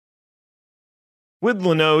With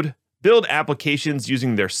Linode, build applications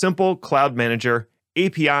using their simple cloud manager,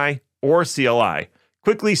 API, or CLI.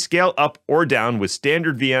 Quickly scale up or down with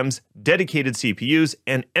standard VMs, dedicated CPUs,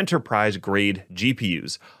 and enterprise-grade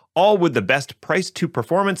GPUs, all with the best price to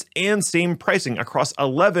performance and same pricing across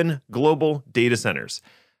 11 global data centers.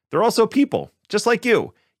 They're also people, just like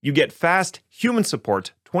you. You get fast human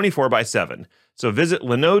support 24/7. So visit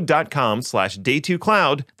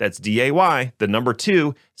linode.com/day2cloud, that's DAY, the number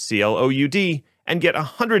 2, CLOUD, and get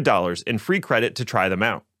 $100 in free credit to try them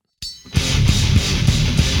out.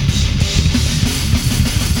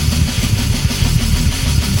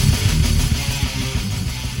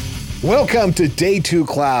 Welcome to Day 2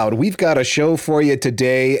 Cloud. We've got a show for you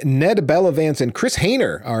today. Ned Bellavance and Chris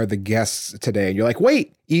Hayner are the guests today. And you're like,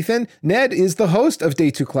 wait, Ethan, Ned is the host of Day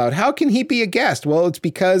 2 Cloud. How can he be a guest? Well, it's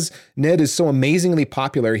because Ned is so amazingly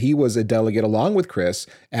popular. He was a delegate along with Chris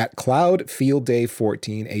at Cloud Field Day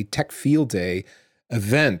 14, a tech field day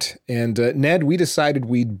event. And Ned, we decided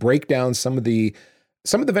we'd break down some of the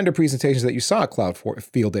vendor presentations that you saw at Cloud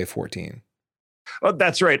Field Day 14. Oh,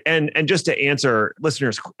 that's right. And just to answer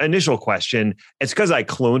listeners' initial question, it's because I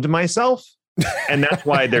cloned myself. And that's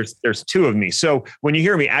why there's two of me. So when you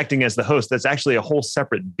hear me acting as the host, that's actually a whole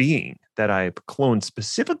separate being that I cloned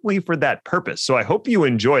specifically for that purpose. So I hope you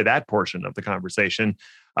enjoy that portion of the conversation,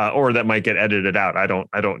 or that might get edited out. I don't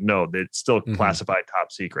know. It's still classified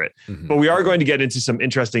top secret. But we are going to get into some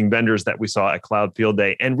interesting vendors that we saw at Cloud Field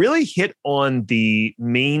Day and really hit on the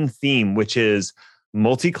main theme, which is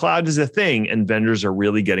multi-cloud is a thing, and vendors are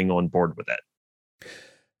really getting on board with it.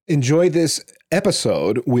 Enjoy this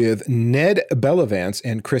episode with Ned Bellavance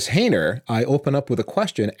and Chris Hayner. I open up with a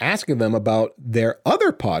question asking them about their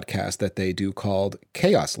other podcast that they do called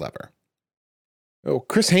Chaos Lever. Oh,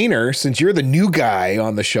 Chris Hayner, since you're the new guy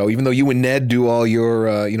on the show, even though you and Ned do all your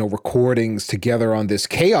recordings together on this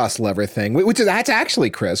Chaos Lever thing, that's actually,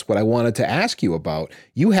 Chris, what I wanted to ask you about.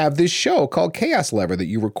 You have this show called Chaos Lever that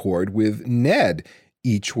you record with Ned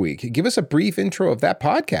each week. Give us a brief intro of that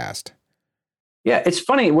podcast. Yeah, it's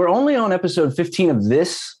funny. We're only on episode 15 of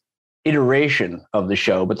this iteration of the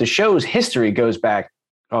show, but the show's history goes back,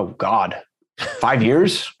 5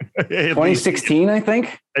 years? 2016, I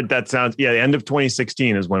think. That sounds, the end of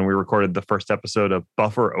 2016 is when we recorded the first episode of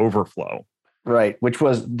Buffer Overflow. Right, which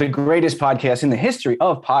was the greatest podcast in the history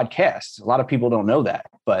of podcasts. A lot of people don't know that,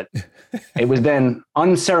 but it was then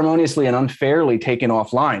unceremoniously and unfairly taken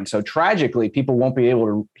offline. So tragically, people won't be able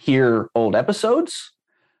to hear old episodes,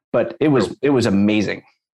 but it was amazing.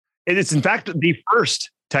 It is, in fact, the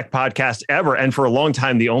first tech podcast ever, and for a long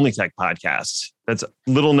time, the only tech podcast. That's a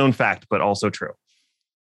little known fact, but also true.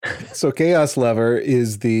 So Chaos Lever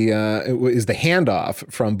is the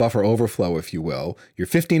handoff from Buffer Overflow, if you will. You're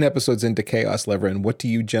 15 episodes into Chaos Lever, and what do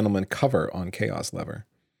you gentlemen cover on Chaos Lever?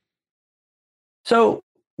 So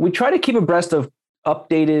we try to keep abreast of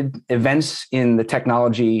updated events in the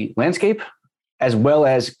technology landscape, as well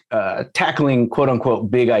as tackling "quote unquote"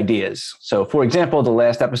 big ideas. So, for example, the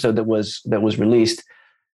last episode that was released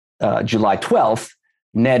July 12th,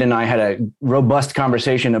 Ned and I had a robust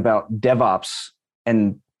conversation about DevOps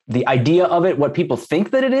and the idea of it, what people think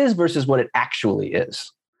that it is versus what it actually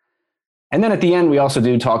is. And then at the end, we also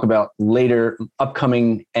do talk about later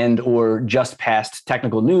upcoming and or just past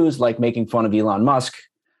technical news, like making fun of Elon Musk,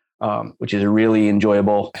 which is really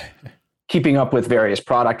enjoyable, keeping up with various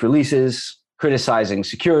product releases, criticizing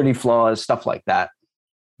security flaws, stuff like that.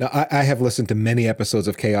 Now, I have listened to many episodes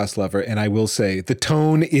of Chaos Lever, and I will say the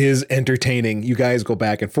tone is entertaining. You guys go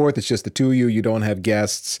back and forth. It's just the two of you. You don't have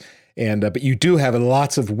guests. But you do have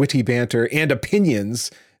lots of witty banter and opinions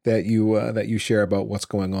that you share about what's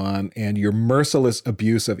going on, and your merciless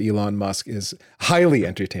abuse of Elon Musk is highly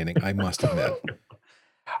entertaining, I must admit.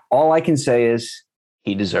 All I can say is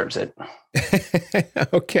he deserves it.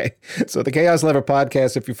 Okay. So the Chaos Lever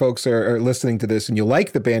podcast, if you folks are listening to this and you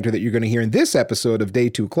like the banter that you're going to hear in this episode of Day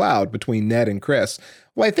 2 Cloud between Ned and Chris,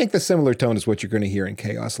 well, I think the similar tone is what you're going to hear in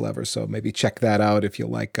Chaos Lever. So maybe check that out if you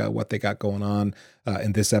like what they got going on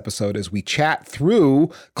in this episode as we chat through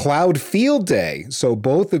Cloud Field Day. So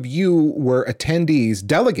both of you were attendees,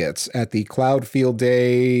 delegates at the Cloud Field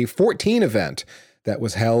Day 14 event that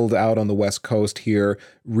was held out on the West Coast here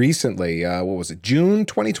recently. What was it? June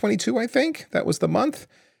 2022, I think. That was the month.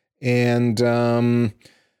 And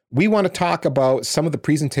we want to talk about some of the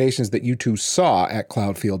presentations that you two saw at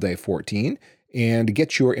Cloud Field Day 14 and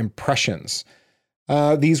get your impressions.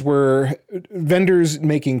 These were vendors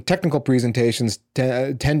making technical presentations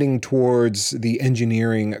tending towards the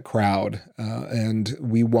engineering crowd. And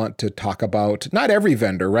we want to talk about not every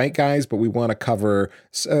vendor, right, guys? But we want to cover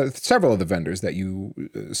several of the vendors that you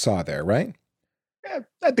saw there, right?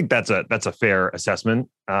 I think that's a fair assessment.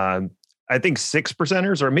 I think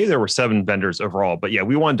 6%ers, or maybe there were 7 vendors overall, but yeah,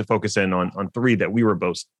 we wanted to focus in on 3 that we were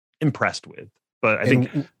both impressed with. But I think,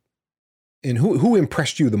 and who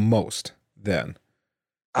impressed you the most then?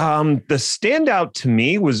 the standout to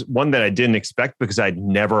me was one that I didn't expect because I'd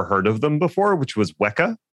never heard of them before, which was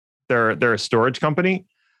Weka. They're a storage company,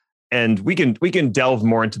 and we can delve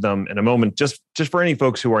more into them in a moment. Just for any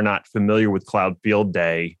folks who are not familiar with Cloud Field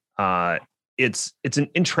Day, it's an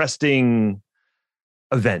interesting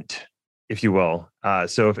event, if you will.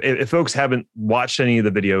 So if folks haven't watched any of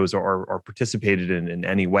the videos or participated in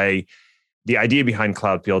any way, the idea behind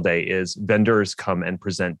Cloud Field Day is vendors come and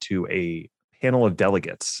present to a panel of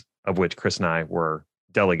delegates, of which Chris and I were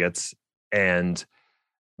delegates, and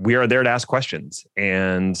we are there to ask questions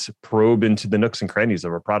and probe into the nooks and crannies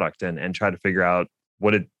of a product and try to figure out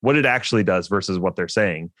what it actually does versus what they're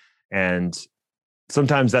saying. And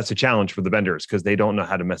sometimes that's a challenge for the vendors because they don't know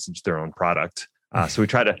how to message their own product. So we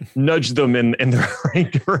try to nudge them in the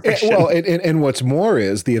right direction. And what's more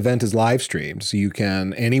is the event is live streamed. So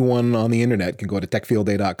anyone on the internet can go to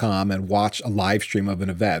techfieldday.com and watch a live stream of an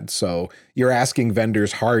event. So you're asking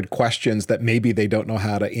vendors hard questions that maybe they don't know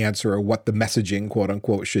how to answer or what the messaging, quote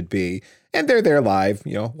unquote, should be. And they're there live,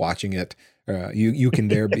 watching it. You can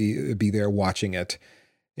be there watching it.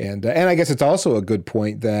 And I guess it's also a good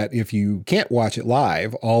point that if you can't watch it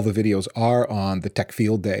live, all the videos are on the Tech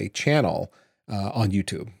Field Day channel on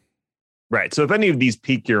YouTube. Right. So if any of these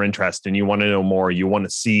pique your interest and you want to know more, you want to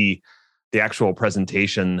see the actual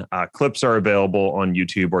presentation, clips are available on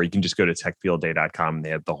YouTube, or you can just go to techfieldday.com and they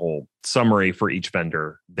have the whole summary for each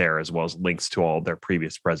vendor there, as well as links to all their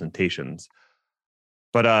previous presentations.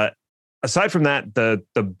 But aside from that,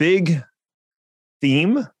 the big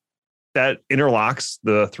theme that interlocks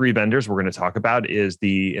the 3 vendors we're going to talk about is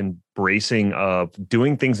the embracing of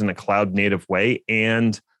doing things in a cloud native way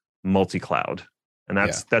and multi-cloud. And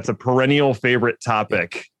that's a perennial favorite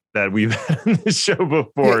topic that we've had on this show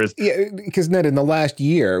before. Because Ned, in the last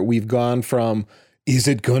year, we've gone from, is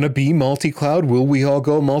it going to be multi-cloud? Will we all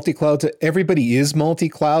go multi-cloud? To everybody is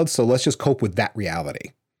multi-cloud, so let's just cope with that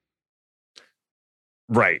reality.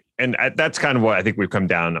 Right. And that's kind of what I think we've come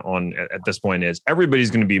down on at this point is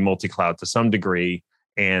everybody's going to be multi-cloud to some degree.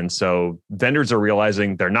 And so vendors are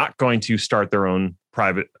realizing they're not going to start their own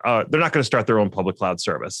they're not going to start their own public cloud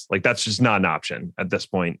service. Like that's just not an option at this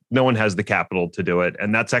point. No one has the capital to do it.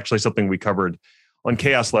 And that's actually something we covered on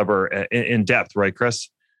Chaos Lever in depth, right, Chris?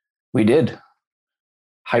 We did.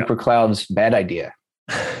 Hypercloud's bad idea,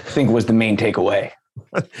 I think, was the main takeaway.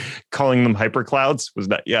 Calling them hyperclouds was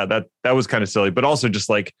that was kind of silly, but also just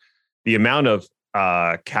like the amount of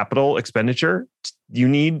capital expenditure you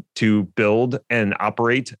need to build and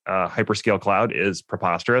operate a hyperscale cloud is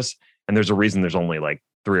preposterous. And there's a reason there's only like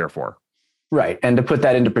 3 or 4. Right. And to put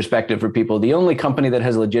that into perspective for people, the only company that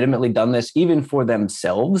has legitimately done this, even for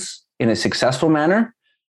themselves in a successful manner,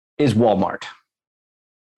 is Walmart.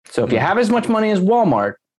 So if you have as much money as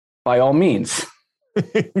Walmart, by all means,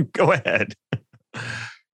 go ahead.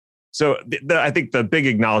 So I think the big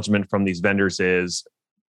acknowledgement from these vendors is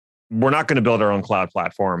we're not going to build our own cloud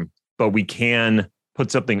platform, but we can put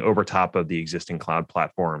something over top of the existing cloud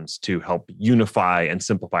platforms to help unify and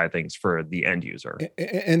simplify things for the end user.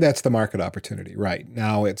 And that's the market opportunity, right?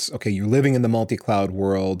 Now it's, okay, you're living in the multi-cloud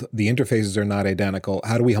world. The interfaces are not identical.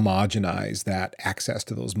 How do we homogenize that access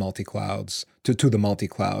to those multi-clouds, to the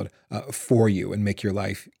multi-cloud for you and make your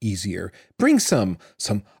life easier? Bring some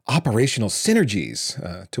operational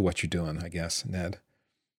synergies to what you're doing, I guess, Ned.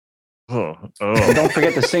 Oh. Don't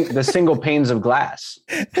forget the single panes of glass.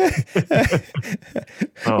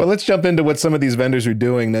 Well, let's jump into what some of these vendors are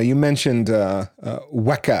doing. Now, you mentioned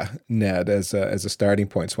Weka, Ned, as a starting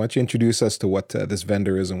point. So why don't you introduce us to what this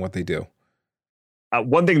vendor is and what they do?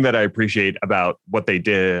 One thing that I appreciate about what they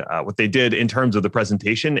did in terms of the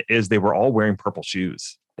presentation is they were all wearing purple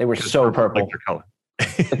shoes. They were so purple. Like their color.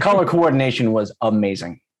 The color coordination was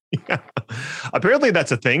amazing. Yeah. Apparently,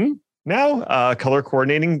 that's a thing now, color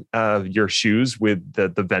coordinating your shoes with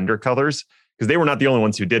the vendor colors, because they were not the only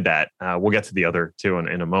ones who did that. We'll get to the other two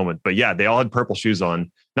in a moment. But yeah, they all had purple shoes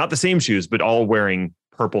on, not the same shoes, but all wearing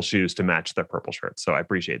purple shoes to match their purple shirts. So I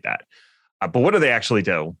appreciate that. But what do they actually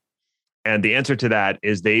do? And the answer to that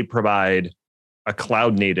is they provide a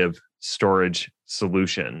cloud native storage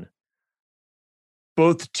solution,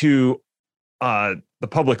 both to the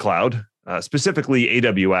public cloud, specifically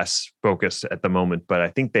AWS focused at the moment, but I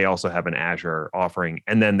think they also have an Azure offering.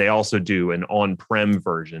 And then they also do an on-prem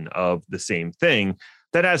version of the same thing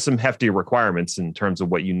that has some hefty requirements in terms of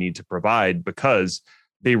what you need to provide, because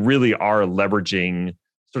they really are leveraging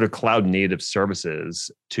sort of cloud native services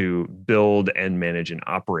to build and manage and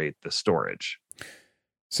operate the storage.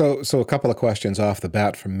 So a couple of questions off the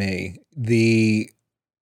bat from me.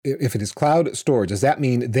 If it is cloud storage, does that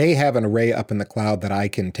mean they have an array up in the cloud that I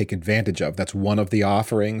can take advantage of? That's one of the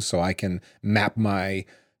offerings, so I can map my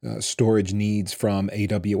storage needs from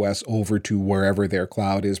AWS over to wherever their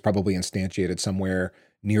cloud is, probably instantiated somewhere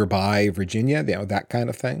nearby Virginia, that kind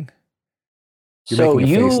of thing? You're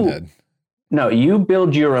making a face, Ned. No, you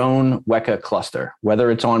build your own Weka cluster, whether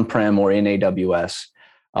it's on-prem or in AWS.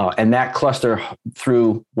 And that cluster,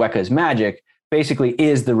 through Weka's magic, basically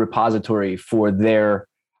is the repository for their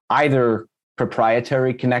either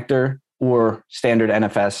proprietary connector or standard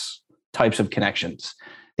NFS types of connections.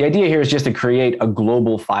 The idea here is just to create a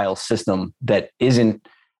global file system that isn't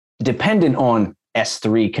dependent on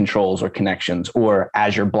S3 controls or connections or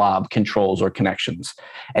Azure Blob controls or connections.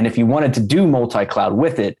 And if you wanted to do multi-cloud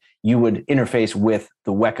with it, you would interface with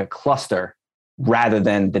the Weka cluster rather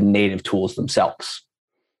than the native tools themselves.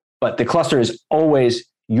 But the cluster is always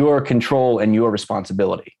your control and your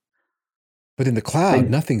responsibility. But in the cloud,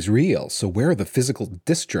 nothing's real. So where are the physical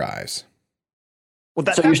disk drives? Well,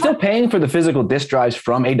 so you're still paying for the physical disk drives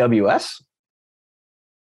from AWS?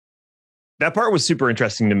 That part was super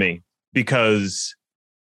interesting to me because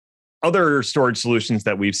other storage solutions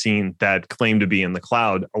that we've seen that claim to be in the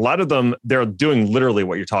cloud, a lot of them, they're doing literally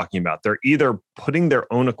what you're talking about. They're either putting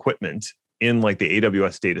their own equipment in like the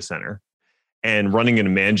AWS data center and running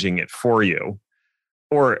and managing it for you,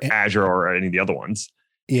 or Azure or any of the other ones.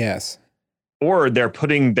 Yes. Or they're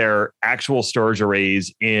putting their actual storage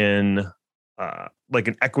arrays in like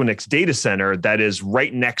an Equinix data center that is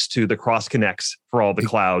right next to the cross connects for all the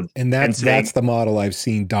cloud. And that's the model I've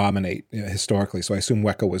seen dominate historically. So I assume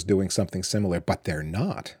Weka was doing something similar, but they're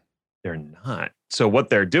not. They're not. So what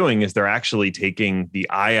they're doing is they're actually taking the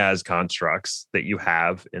IaaS constructs that you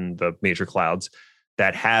have in the major clouds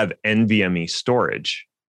that have NVMe storage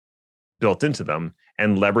built into them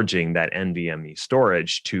and leveraging that NVMe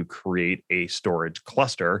storage to create a storage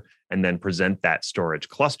cluster and then present that storage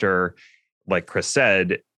cluster, like Chris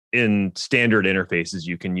said, in standard interfaces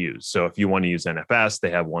you can use. So if you want to use NFS, they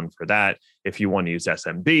have one for that. If you want to use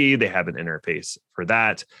SMB, they have an interface for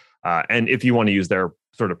that. And if you want to use their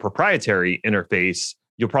sort of proprietary interface,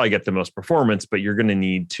 you'll probably get the most performance, but you're going to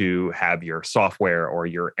need to have your software or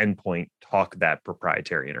your endpoint talk that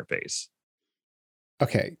proprietary interface.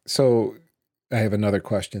 Okay, so I have another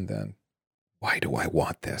question then. Why do I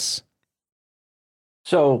want this?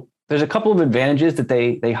 So there's a couple of advantages that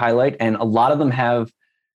they highlight, and a lot of them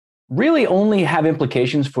really only have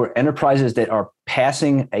implications for enterprises that are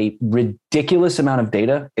passing a ridiculous amount of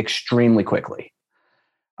data extremely quickly.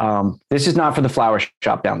 This is not for the flower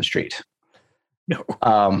shop down the street.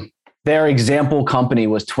 No. Their example company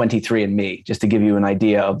was 23andMe, just to give you an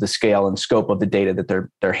idea of the scale and scope of the data that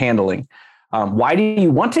they're handling. Why do you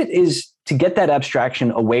want it is to get that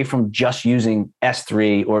abstraction away from just using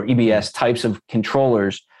S3 or EBS types of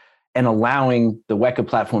controllers and allowing the Weka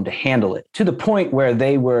platform to handle it, to the point where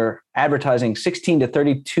they were advertising 16 to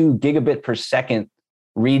 32 gigabit per second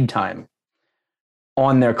read time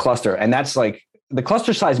on their cluster. And that's like, the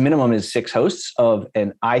cluster size minimum is 6 hosts of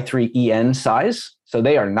an i3EN size. So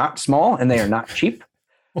they are not small and they are not cheap.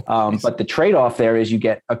 But the trade-off there is you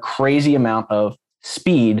get a crazy amount of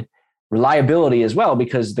speed, reliability as well,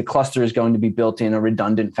 because the cluster is going to be built in a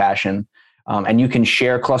redundant fashion. And you can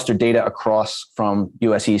share cluster data across from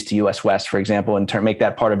US East to US West, for example, and make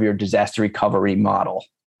that part of your disaster recovery model.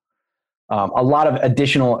 A lot of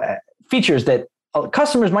additional features that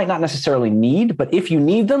customers might not necessarily need, but if you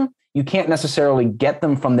need them, you can't necessarily get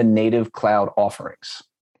them from the native cloud offerings.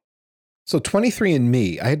 So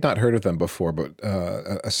 23andMe, I had not heard of them before, but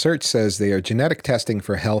a search says they are genetic testing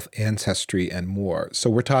for health, ancestry, and more. So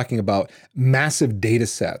we're talking about massive data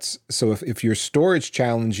sets. So if your storage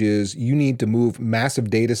challenge is you need to move massive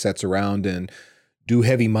data sets around and do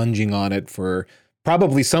heavy munging on it for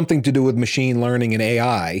probably something to do with machine learning and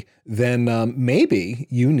AI, then maybe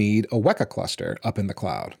you need a Weka cluster up in the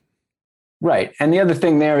cloud. Right. And the other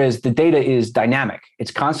thing there is the data is dynamic. It's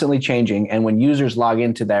constantly changing. And when users log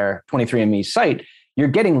into their 23andMe site, you're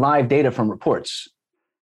getting live data from reports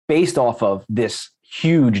based off of this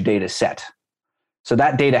huge data set. So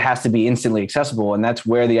that data has to be instantly accessible. And that's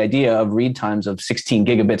where the idea of read times of 16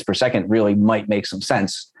 gigabits per second really might make some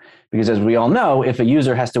sense. Because as we all know, if a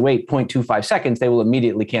user has to wait 0.25 seconds, they will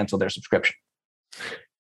immediately cancel their subscription.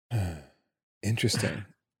 Interesting.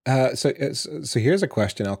 So here's a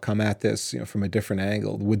question. I'll come at this, from a different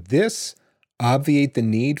angle. Would this obviate the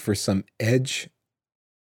need for some edge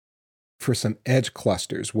for some edge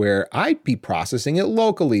clusters where I'd be processing it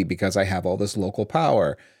locally because I have all this local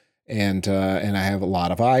power and I have a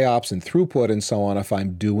lot of IOPS and throughput and so on if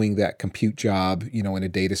I'm doing that compute job, in a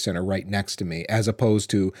data center right next to me, as opposed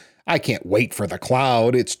to I can't wait for the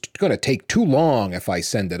cloud. It's going to take too long if I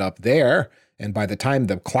send it up there. And by the time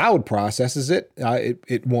the cloud processes it,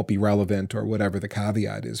 it won't be relevant or whatever the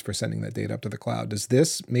caveat is for sending that data up to the cloud. Does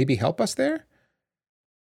this maybe help us there?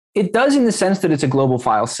 It does in the sense that it's a global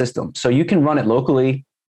file system. So you can run it locally,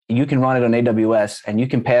 you can run it on AWS, and you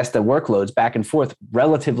can pass the workloads back and forth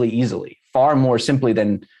relatively easily, far more simply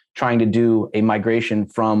than trying to do a migration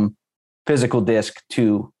from physical disk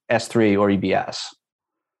to S3 or EBS.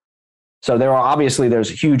 So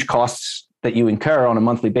there's huge costs that you incur on a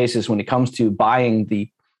monthly basis when it comes to buying the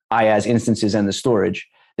IaaS instances and the storage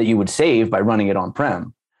that you would save by running it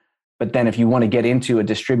on-prem. But then if you want to get into a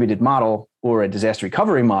distributed model or a disaster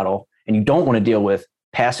recovery model, and you don't want to deal with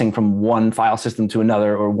passing from one file system to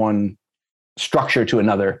another or one structure to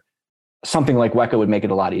another, something like Weka would make it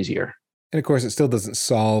a lot easier. And of course, it still doesn't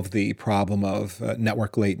solve the problem of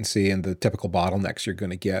network latency and the typical bottlenecks you're going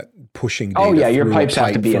to get pushing data. Oh yeah, your pipes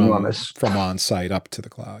have to be enormous from on-site up to the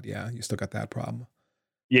cloud. Yeah, you still got that problem.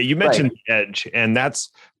 Yeah, you mentioned the edge, and that's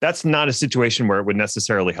not a situation where it would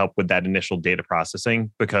necessarily help with that initial data processing,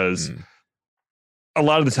 because a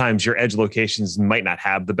lot of the times your edge locations might not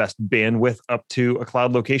have the best bandwidth up to a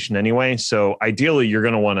cloud location anyway. So ideally, you're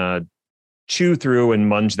going to want to chew through and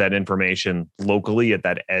munge that information locally at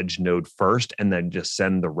that edge node first, and then just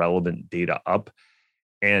send the relevant data up.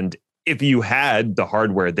 And if you had the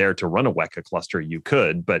hardware there to run a Weka cluster, you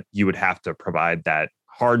could, but you would have to provide that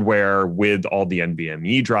hardware with all the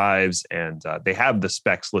NVMe drives, and they have the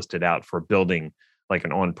specs listed out for building like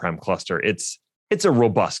an on-prem cluster. It's a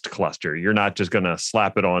robust cluster. You're not just going to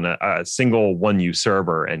slap it on a single 1U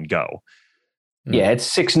server and go. Yeah, it's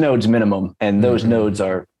 6 nodes minimum, and those nodes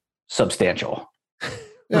are substantial.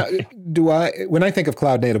 Now, when I think of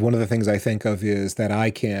cloud native, one of the things I think of is that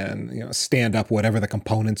I can, stand up whatever the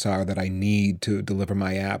components are that I need to deliver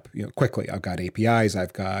my app, quickly. I've got APIs,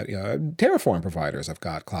 I've got Terraform providers, I've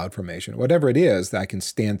got CloudFormation, whatever it is that I can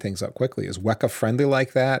stand things up quickly. Is Weka friendly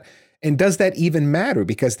like that? And does that even matter?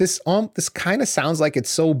 Because this kind of sounds like it's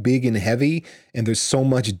so big and heavy, and there's so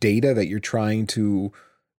much data that you're trying to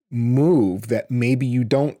move that maybe you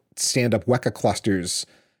don't stand up Weka clusters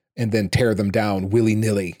and then tear them down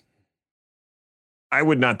willy-nilly. I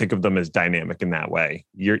would not think of them as dynamic in that way.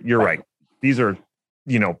 You're right. These are,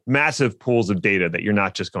 massive pools of data that you're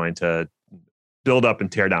not just going to build up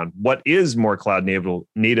and tear down. What is more cloud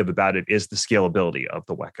native about it is the scalability of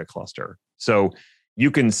the Weka cluster. So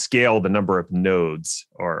you can scale the number of nodes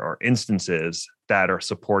or instances that are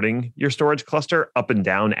supporting your storage cluster up and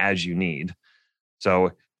down as you need.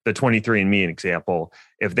 So the 23andMe example,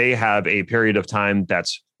 if they have a period of time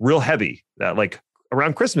that's real heavy, that like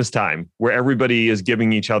around Christmas time, where everybody is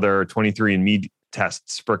giving each other 23andMe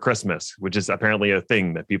tests for Christmas, which is apparently a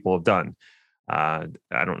thing that people have done. I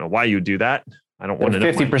don't know why you would do that. I don't want to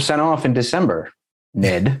know. 50% off in December,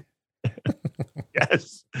 Ned.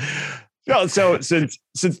 Yes. So since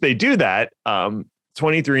they do that,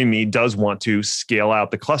 23andMe does want to scale out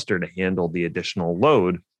the cluster to handle the additional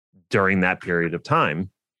load during that period of time.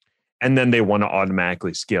 And then they want to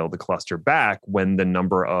automatically scale the cluster back when the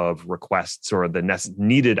number of requests or the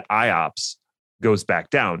needed IOPS goes back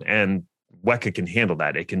down. And Weka can handle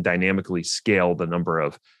that. It can dynamically scale the number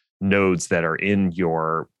of nodes that are in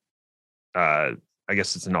your, I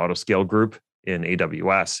guess it's an auto scale group in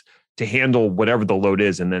AWS, to handle whatever the load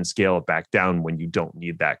is and then scale it back down when you don't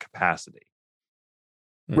need that capacity.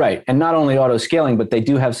 Right. And not only auto scaling, but they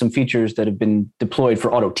do have some features that have been deployed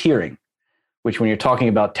for auto tiering, which when you're talking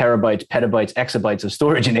about terabytes, petabytes, exabytes of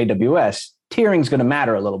storage in AWS, tiering is going to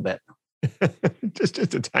matter a little bit. just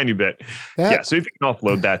a tiny bit. Yeah. So if you can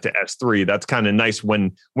offload that to S3, that's kind of nice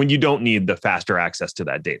when you don't need the faster access to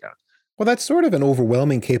that data. Well, that's sort of an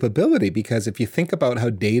overwhelming capability, because if you think about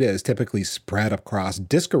how data is typically spread across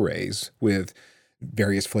disk arrays with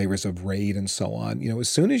various flavors of RAID and so on, as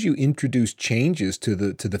soon as you introduce changes to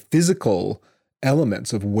the physical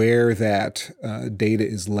elements of where that data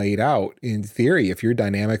is laid out, in theory, if you're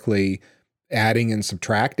dynamically adding and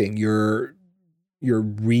subtracting, you're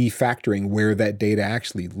refactoring where that data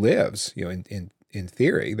actually lives. In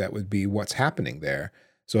theory, that would be what's happening there.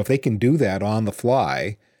 So if they can do that on the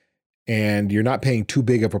fly, and you're not paying too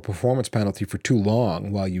big of a performance penalty for too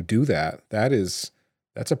long while you do that, that's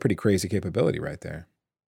a pretty crazy capability right there.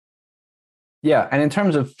 Yeah, and in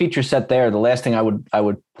terms of feature set there, the last thing I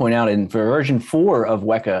would point out, for version 4 of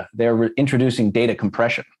Weka, they're introducing data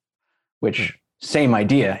compression, which same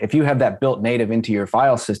idea. If you have that built native into your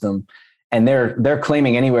file system and they're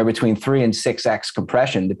claiming anywhere between 3 and 6x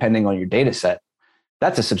compression, depending on your data set.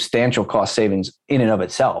 That's a substantial cost savings in and of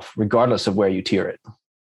itself, regardless of where you tier it.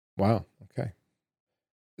 Wow. Okay.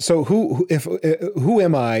 So who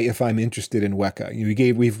am I if I'm interested in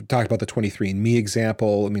Weka? We've talked about the 23andMe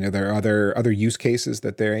example. I mean, are there other use cases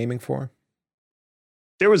that they're aiming for?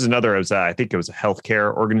 There was another, I think it was a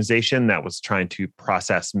healthcare organization that was trying to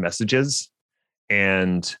process messages,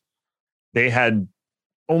 and they had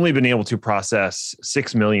only been able to process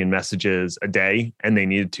 6 million messages a day, and they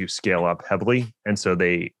needed to scale up heavily. And so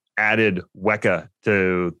they added Weka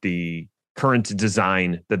to the current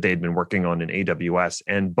design that they'd been working on in AWS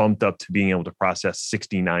and bumped up to being able to process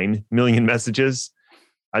 69 million messages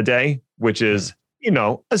a day, which is,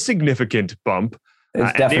 a significant bump.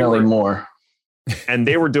 It's definitely more. And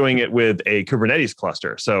they were doing it with a Kubernetes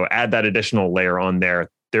cluster. So add that additional layer on there.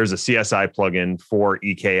 There's a CSI plugin for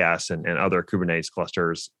EKS and other Kubernetes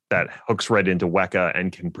clusters that hooks right into Weka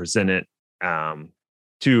and can present it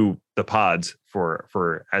to the pods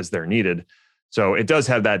for as they're needed. So it does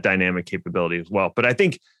have that dynamic capability as well. But I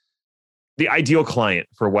think the ideal client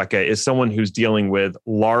for Weka is someone who's dealing with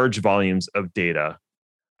large volumes of data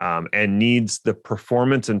and needs the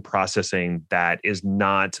performance and processing that is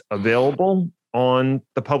not available on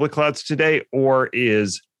the public clouds today, or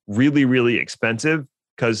is really, really expensive.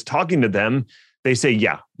 Because talking to them, they say,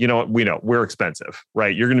 yeah, you know what, we know we're expensive,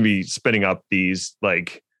 right? You're going to be spinning up these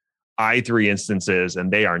like i3 instances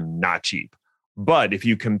and they are not cheap. But if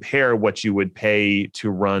you compare what you would pay to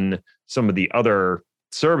run some of the other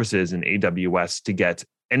services in AWS to get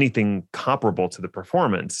anything comparable to the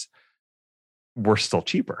performance, we're still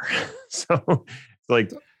cheaper. So it's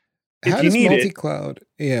like, if you need multi-cloud,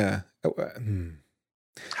 yeah.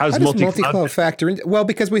 How does multi-cloud factor in? Well,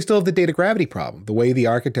 because we still have the data gravity problem. The way the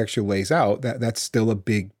architecture lays out, that's still a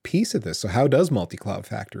big piece of this. So how does multi-cloud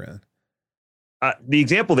factor in? The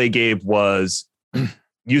example they gave was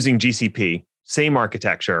using GCP, same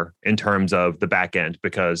architecture in terms of the back end,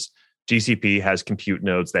 because GCP has compute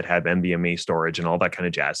nodes that have NVMe storage and all that kind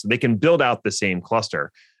of jazz. So they can build out the same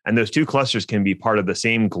cluster. And those two clusters can be part of the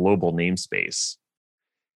same global namespace.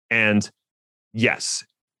 And yes,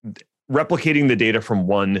 replicating the data from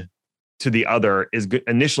one to the other is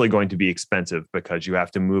initially going to be expensive because you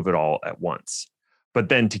have to move it all at once. But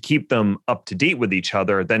then to keep them up to date with each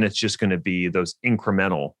other, then it's just going to be those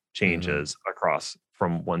incremental changes across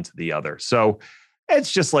from one to the other. So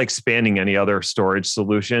it's just like spanning any other storage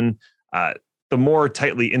solution. The more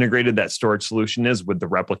tightly integrated that storage solution is with the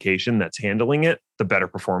replication that's handling it, the better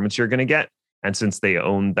performance you're going to get. And since they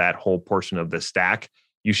own that whole portion of the stack,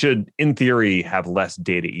 you should, in theory, have less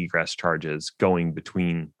data egress charges going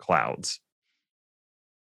between clouds.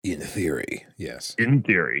 In theory, yes. In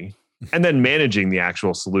theory. And then managing the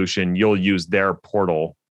actual solution, you'll use their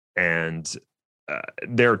portal and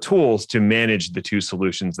their tools to manage the two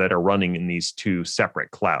solutions that are running in these two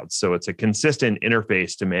separate clouds. So it's a consistent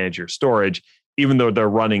interface to manage your storage, even though they're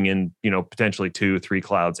running in, potentially 2-3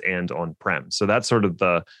 clouds and on-prem. So that's sort of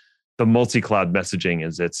the multi-cloud messaging,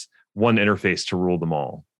 is it's one interface to rule them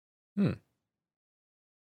all.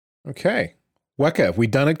 Okay. Weka, have we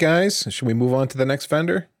done it, guys? Should we move on to the next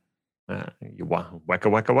vendor?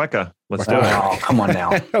 Weka. Let's do it. Oh, come on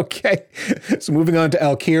now. Okay. So moving on to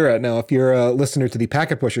Alkira. Now, if you're a listener to the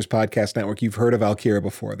Packet Pushers podcast network, you've heard of Alkira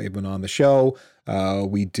before. They've been on the show.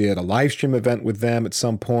 We did a live stream event with them at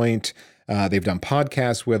some point. They've done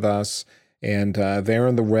podcasts with us, and they're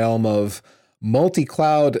in the realm of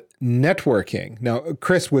multi-cloud networking. Now,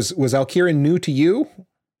 Chris, was Alkira new to you?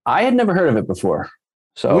 I had never heard of it before.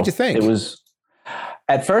 So what'd you think?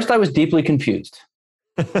 At first I was deeply confused.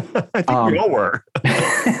 I think we all were.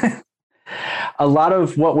 A lot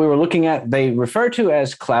of what we were looking at, they refer to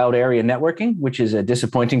as cloud area networking, which is a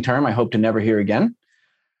disappointing term I hope to never hear again.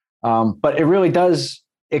 But it really does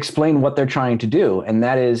explain what they're trying to do. And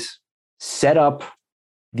that is set up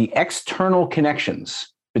the external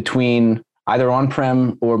connections between either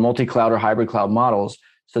on-prem or multi-cloud or hybrid cloud models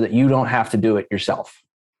so that you don't have to do it yourself.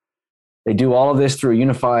 They do all of this through a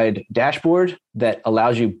unified dashboard that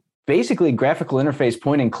allows you basically graphical interface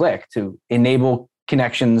point and click to enable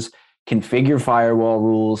connections, configure firewall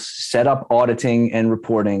rules, set up auditing and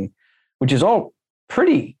reporting, which is all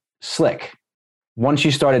pretty slick once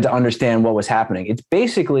you started to understand what was happening. It's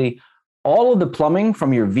basically all of the plumbing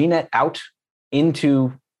from your VNet out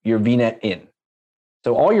into your VNet in.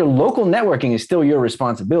 So all your local networking is still your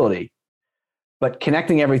responsibility, but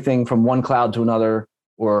connecting everything from one cloud to another,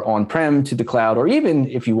 or on-prem to the cloud, or even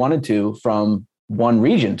if you wanted to, from one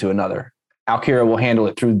region to another, Alkira will handle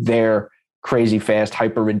it through their crazy fast,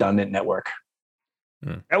 hyper redundant network.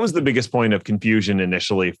 That was the biggest point of confusion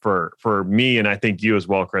initially for me, and I think you as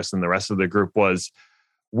well, Chris, and the rest of the group, was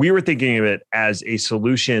we were thinking of it as a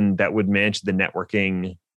solution that would manage the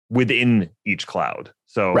networking within each cloud.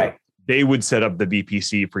 So they would set up the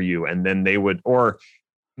VPC for you, and then they would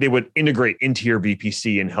integrate into your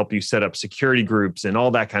VPC and help you set up security groups and all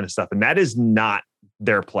that kind of stuff. And that is not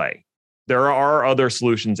their play. There are other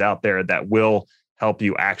solutions out there that will help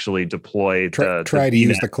you actually deploy try to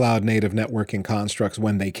use the cloud native networking constructs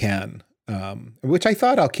when they can, which I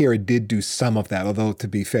thought Alkira did do some of that. Although, to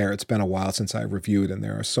be fair, it's been a while since I reviewed, and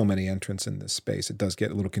there are so many entrants in this space. It does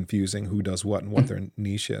get a little confusing who does what and what their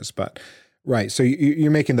niche is. But right, so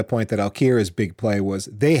you're making the point that Alkira's big play was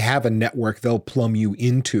they have a network they'll plumb you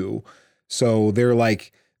into. So they're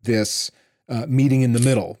like this meeting in the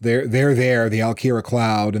middle. They're there, the Alkira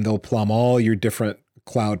cloud, and they'll plumb all your different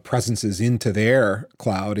cloud presences into their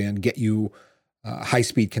cloud and get you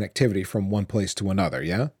high-speed connectivity from one place to another.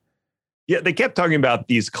 Yeah. They kept talking about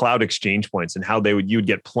these cloud exchange points and how you'd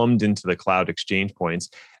get plumbed into the cloud exchange points.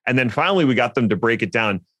 And then finally we got them to break it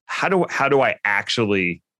down. How do I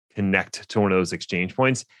actually connect to one of those exchange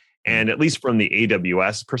points? And at least from the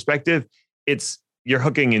AWS perspective, you're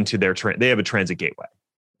hooking into they have a transit gateway,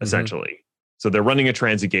 essentially. So they're running a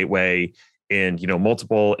transit gateway in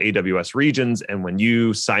multiple AWS regions. And when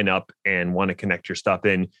you sign up and want to connect your stuff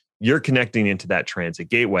in, you're connecting into that transit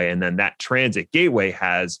gateway. And then that transit gateway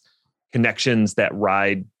has connections that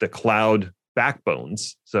ride the cloud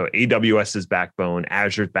backbones. So AWS's backbone,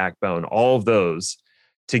 Azure's backbone, all of those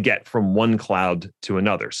to get from one cloud to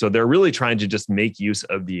another. So they're really trying to just make use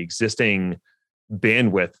of the existing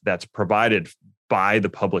bandwidth that's provided by the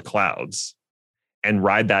public clouds and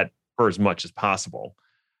ride that for as much as possible.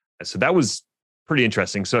 So that was pretty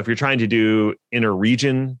interesting. So if you're trying to do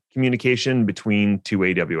inter-region communication between two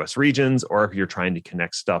AWS regions, or if you're trying to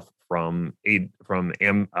connect stuff from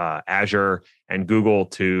Azure and Google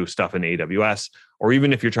to stuff in AWS, or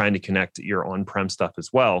even if you're trying to connect your on-prem stuff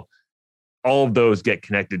as well, all of those get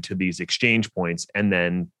connected to these exchange points and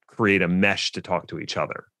then create a mesh to talk to each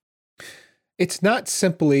other. It's not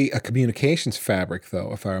simply a communications fabric,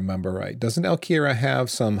 though, if I remember right. Doesn't Alkira have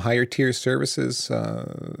some higher tier services,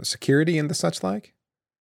 security and the such like?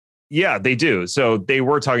 Yeah, they do. So they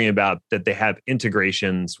were talking about that they have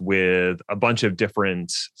integrations with a bunch of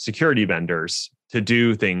different security vendors to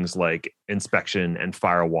do things like inspection and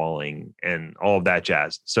firewalling and all of that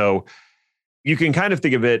jazz. So you can kind of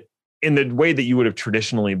think of it in the way that you would have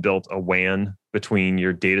traditionally built a WAN between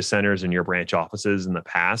your data centers and your branch offices in the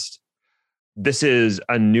past. This is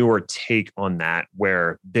a newer take on that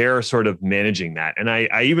where they're sort of managing that. And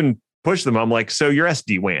I even push them. I'm like, so you're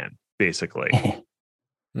SD-WAN, basically.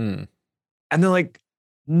 And they're like,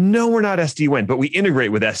 no, we're not SD-WAN, but we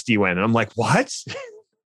integrate with SD-WAN. And I'm like, what?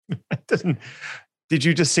 Did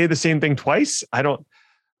you just say the same thing twice?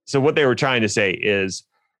 So what they were trying to say is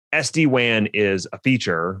SD-WAN is a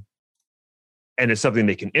feature and it's something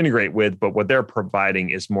they can integrate with, but what they're providing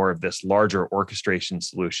is more of this larger orchestration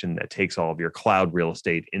solution that takes all of your cloud real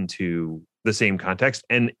estate into the same context,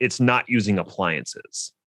 and it's not using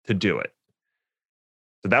appliances to do it.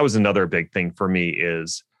 So that was another big thing for me,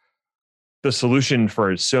 is the solution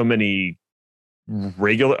for so many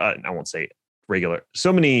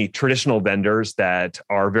so many traditional vendors that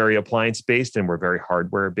are very appliance-based and were very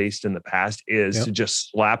hardware-based in the past is to just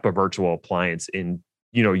slap a virtual appliance in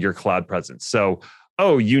your cloud presence. So,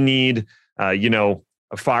 you need, a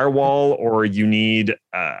firewall, or you need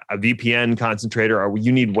a VPN concentrator, or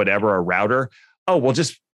you need whatever, a router. We'll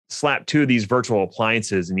just slap two of these virtual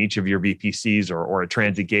appliances in each of your VPCs or a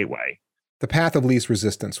transit gateway. The path of least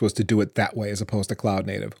resistance was to do it that way as opposed to cloud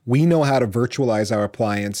native. We know how to virtualize our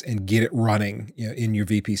appliance and get it running in your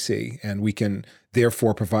VPC, and we can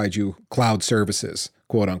therefore provide you cloud services,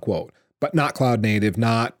 quote unquote. But not cloud native,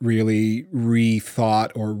 not really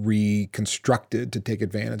rethought or reconstructed to take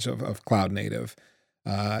advantage of cloud native.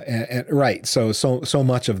 Right. So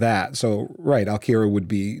much of that. So right, Alkira would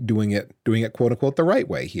be doing it quote unquote the right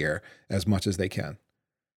way here as much as they can.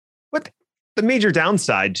 But the major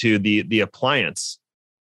downside to the appliance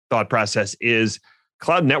thought process is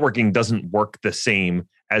cloud networking doesn't work the same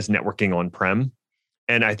as networking on-prem.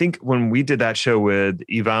 And I think when we did that show with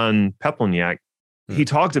Ivan Peplonyak, he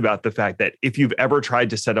talked about the fact that if you've ever tried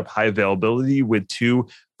to set up high availability with two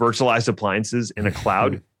virtualized appliances in a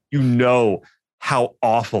cloud, you know how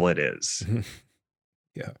awful it is.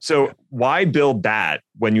 Yeah. So why build that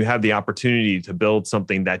when you have the opportunity to build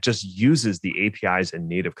something that just uses the APIs and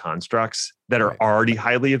native constructs that are already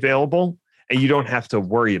highly available, and you don't have to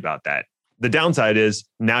worry about that? The downside is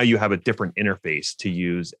now you have a different interface to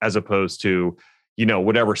use, as opposed to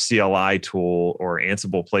whatever CLI tool or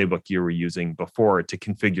Ansible playbook you were using before to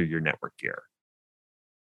configure your network gear.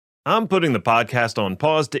 I'm putting the podcast on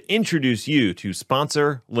pause to introduce you to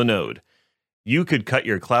sponsor Linode. You could cut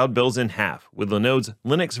your cloud bills in half with Linode's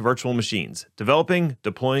Linux virtual machines, developing,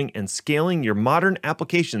 deploying, and scaling your modern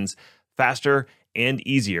applications faster and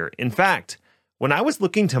easier. In fact, when I was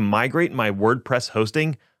looking to migrate my WordPress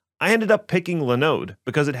hosting, I ended up picking Linode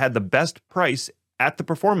because it had the best price at the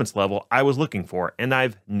performance level I was looking for, and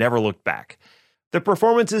I've never looked back. The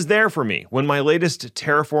performance is there for me when my latest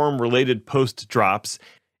Terraform-related post drops,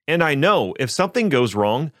 and I know if something goes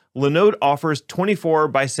wrong, Linode offers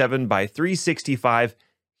 24/7/365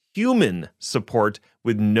 human support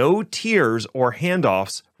with no tiers or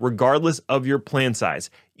handoffs, regardless of your plan size.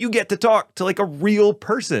 You get to talk to like a real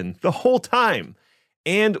person the whole time.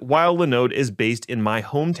 And while Linode is based in my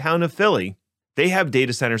hometown of Philly, they have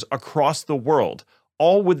data centers across the world,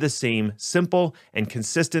 all with the same simple and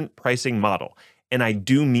consistent pricing model. And I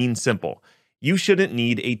do mean simple. You shouldn't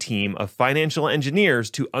need a team of financial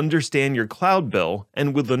engineers to understand your cloud bill,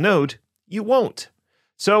 and with Linode, you won't.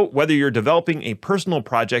 So whether you're developing a personal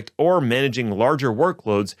project or managing larger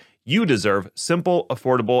workloads, you deserve simple,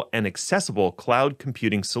 affordable, and accessible cloud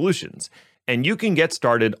computing solutions. And you can get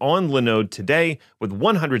started on Linode today with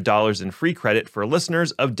 $100 in free credit for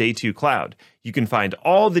listeners of Day 2 Cloud. You can find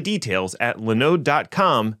all the details at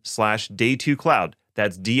linode.com/day2cloud.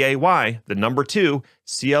 That's DAY, the number 2,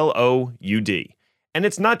 CLOUD. And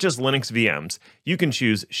it's not just Linux VMs. You can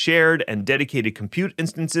choose shared and dedicated compute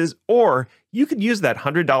instances, or you could use that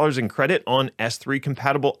 $100 in credit on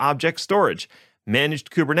S3-compatible object storage,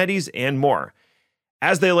 managed Kubernetes, and more.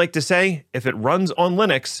 As they like to say, if it runs on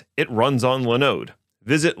Linux, it runs on Linode.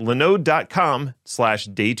 Visit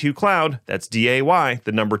linode.com/day2cloud, that's DAY,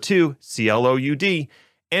 the number 2, CLOUD,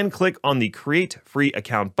 and click on the Create Free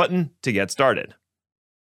Account button to get started.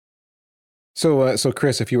 So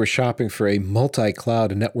Chris, if you were shopping for a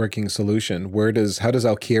multi-cloud networking solution, how does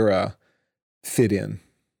Alkira fit in?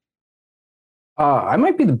 I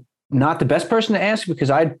might be not the best person to ask because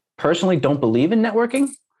I personally don't believe in networking.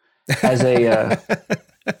 As a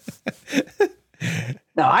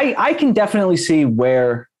now, I can definitely see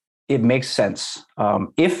where it makes sense.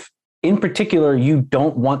 If, in particular, you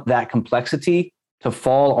don't want that complexity to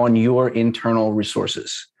fall on your internal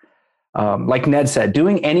resources. Like Ned said,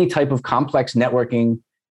 doing any type of complex networking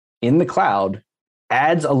in the cloud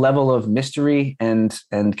adds a level of mystery and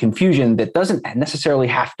confusion that doesn't necessarily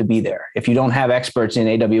have to be there. If you don't have experts in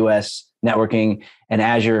AWS networking and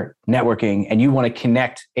Azure networking, and you want to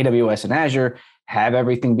connect AWS and Azure, have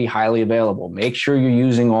everything be highly available. Make sure you're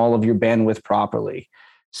using all of your bandwidth properly,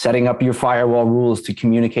 setting up your firewall rules to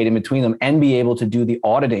communicate in between them, and be able to do the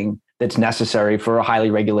auditing that's necessary for a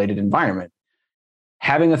highly regulated environment.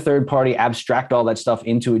 Having a third party abstract all that stuff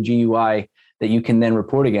into a GUI that you can then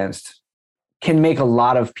report against can make a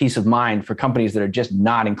lot of peace of mind for companies that are just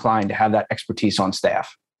not inclined to have that expertise on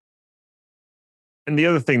staff. And the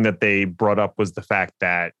other thing that they brought up was the fact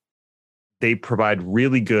that they provide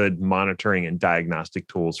really good monitoring and diagnostic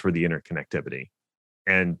tools for the interconnectivity.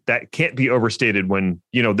 And that can't be overstated when,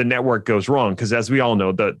 the network goes wrong, because as we all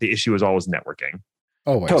know, the issue is always networking.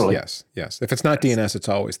 Always, totally. Yes. If it's not DNS, it's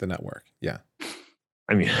always the network. Yeah.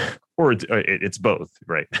 I mean, or it's both,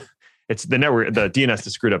 right? It's the network. The DNS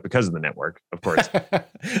is screwed up because of the network, of course.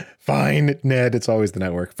 Fine, Ned. It's always the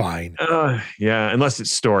network. Fine. Yeah, unless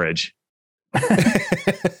it's storage.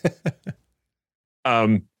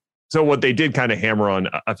 So what they did kind of hammer on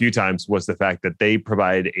a few times was the fact that they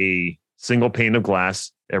provide a single pane of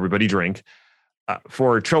glass, everybody drink,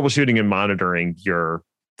 for troubleshooting and monitoring your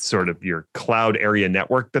cloud area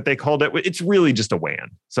network that they called it. It's really just a WAN.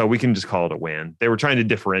 So we can just call it a WAN. They were trying to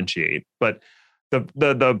differentiate, but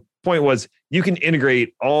the point was you can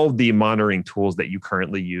integrate all the monitoring tools that you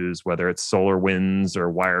currently use, whether it's SolarWinds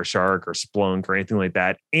or Wireshark or Splunk or anything like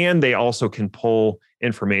that. And they also can pull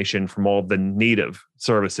information from all the native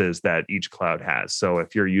services that each cloud has. So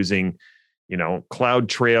if you're using,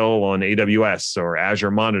 CloudTrail on AWS or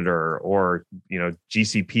Azure Monitor or,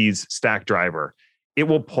 GCP's Stackdriver, it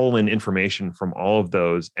will pull in information from all of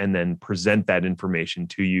those and then present that information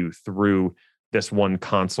to you through this one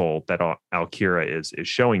console that Alkira is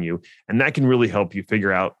showing you. And that can really help you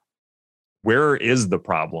figure out where is the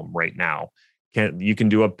problem right now. You can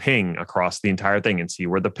do a ping across the entire thing and see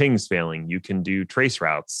where the ping's failing. You can do trace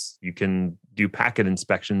routes. You can do packet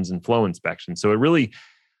inspections and flow inspections. So it really,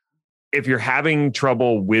 if you're having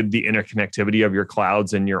trouble with the interconnectivity of your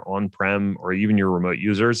clouds and your on-prem or even your remote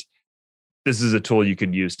users, this is a tool you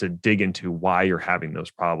could use to dig into why you're having those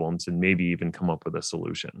problems and maybe even come up with a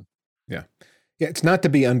solution. Yeah. Yeah, it's not to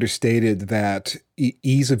be understated that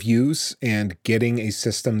ease of use and getting a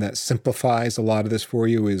system that simplifies a lot of this for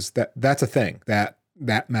you that's a thing that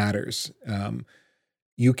matters.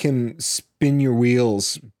 You can spin your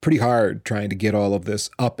wheels pretty hard trying to get all of this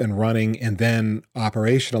up and running and then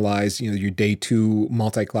operationalize, your day two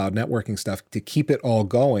multi-cloud networking stuff to keep it all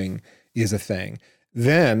going is a thing.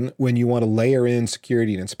 Then when you want to layer in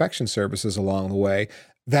security and inspection services along the way,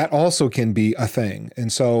 that also can be a thing.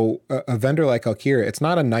 And so a vendor like Alkira, it's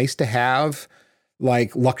not a nice to have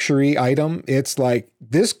like luxury item. It's like,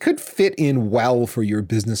 this could fit in well for your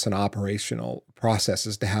business and operational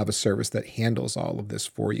processes to have a service that handles all of this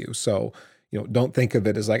for you. So, don't think of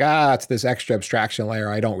it as like, it's this extra abstraction layer.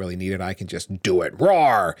 I don't really need it. I can just do it.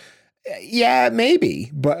 Roar. Yeah,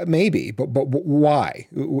 maybe, but why?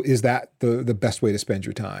 Is that the best way to spend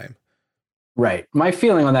your time? Right. My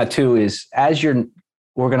feeling on that too is as your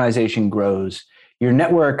organization grows, your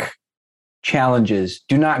network challenges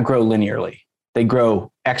do not grow linearly. They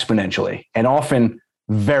grow exponentially and often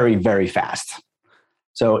very, very fast.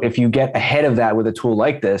 So if you get ahead of that with a tool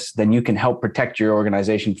like this, then you can help protect your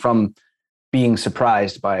organization from being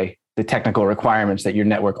surprised by the technical requirements that your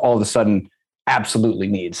network all of a sudden absolutely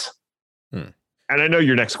needs. And I know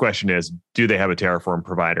your next question is, do they have a Terraform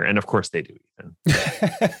provider? And of course they do, Ethan.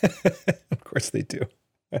 Of course they do.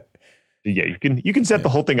 Yeah, you can set the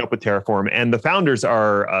whole thing up with Terraform, and the founders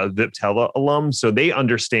are Viptela alums, so they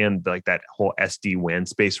understand like that whole SD-WAN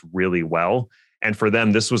space really well. And for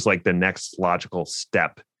them, this was like the next logical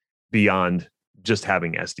step beyond just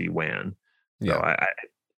having SD-WAN. Yeah. So I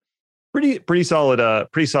pretty solid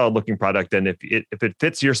looking product. And if it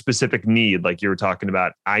fits your specific need, like you were talking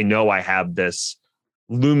about, I know I have this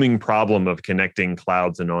looming problem of connecting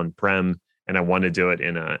clouds and on-prem, and I want to do it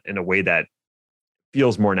in a way that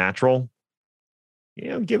feels more natural.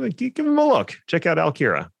 Give them a look. Check out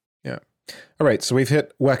Alkira. Yeah. All right. So we've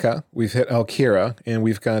hit Weka, we've hit Alkira, and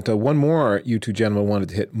we've got one more you two gentlemen wanted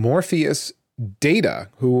to hit. Morpheus Data,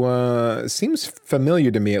 who seems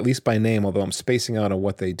familiar to me, at least by name, although I'm spacing out on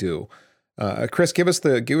what they do. Chris, give us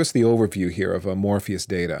the overview here of Morpheus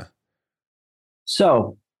Data.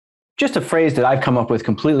 So just a phrase that I've come up with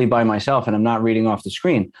completely by myself, and I'm not reading off the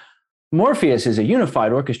screen. Morpheus is a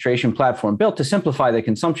unified orchestration platform built to simplify the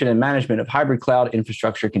consumption and management of hybrid cloud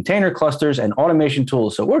infrastructure, container clusters, and automation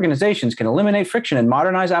tools so organizations can eliminate friction and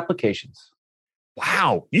modernize applications.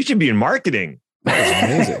 Wow, you should be in marketing. That was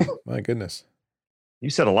amazing. My goodness. You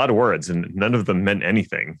said a lot of words and none of them meant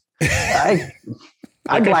anything. I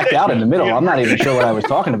blacked out in the middle. I'm not even sure what I was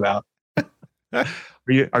talking about.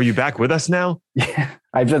 Are you back with us now? Yeah,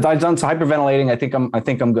 I've done some hyperventilating. I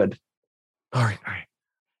think I'm good. All right.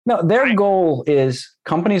 No, their goal is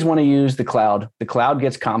companies want to use the cloud. The cloud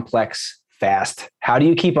gets complex fast. How do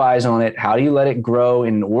you keep eyes on it? How do you let it grow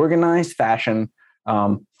in an organized fashion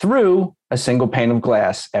through a single pane of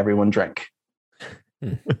glass? Everyone drink.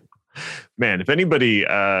 Man, if anybody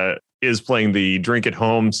is playing the drink at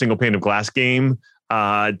home single pane of glass game,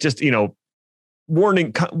 just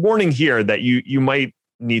warning here that you might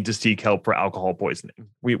need to seek help for alcohol poisoning.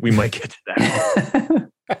 We might get to that.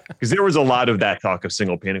 Because there was a lot of that talk of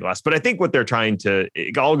single pane of glass. But I think what they're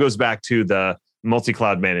it all goes back to the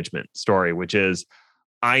multi-cloud management story, which is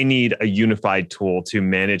I need a unified tool to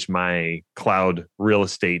manage my cloud real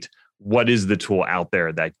estate. What is the tool out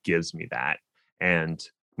there that gives me that? And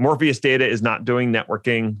Morpheus Data is not doing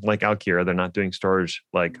networking like Alkira. They're not doing storage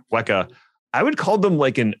like Weka. I would call them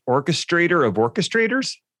like an orchestrator of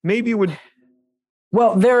orchestrators. Maybe would.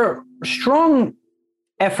 Well, their strong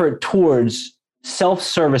effort towards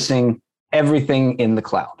self-servicing everything in the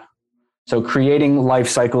cloud. So creating life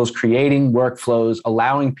cycles, creating workflows,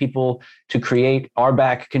 allowing people to create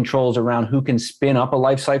RBAC controls around who can spin up a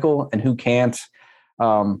life cycle and who can't.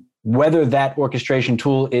 Whether that orchestration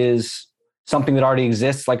tool is something that already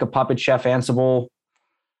exists, like a Puppet Chef, Ansible,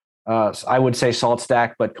 I would say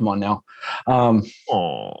SaltStack, but come on now.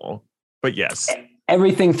 But yes.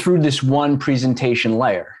 Everything through this one presentation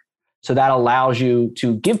layer. So that allows you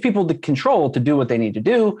to give people the control to do what they need to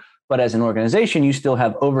do. But as an organization, you still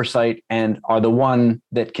have oversight and are the one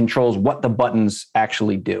that controls what the buttons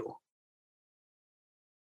actually do.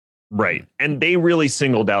 Right. And they really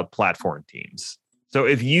singled out platform teams. So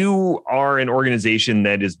if you are an organization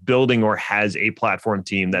that is building or has a platform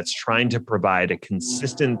team that's trying to provide a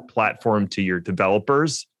consistent platform to your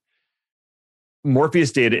developers,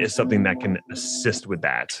 Morpheus Data is something that can assist with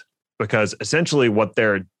that. Because essentially what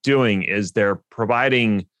they're doing is they're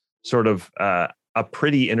providing sort of a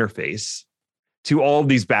pretty interface to all of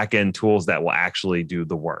these back-end tools that will actually do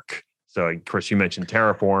the work. So, Chris, you mentioned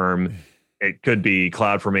Terraform, It could be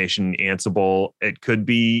CloudFormation, Ansible. It could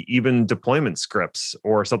be even deployment scripts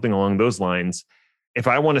or something along those lines. If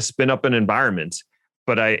I want to spin up an environment,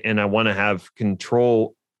 but I want to have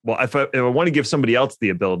control, well, if I want to give somebody else the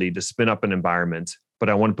ability to spin up an environment, but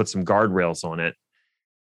I want to put some guardrails on it,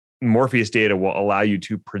 Morpheus Data will allow you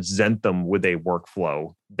to present them with a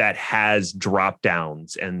workflow that has drop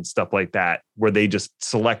downs and stuff like that, where they just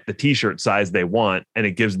select the t-shirt size they want and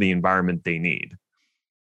it gives the environment they need.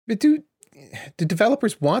 But do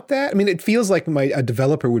developers want that? I mean, it feels like a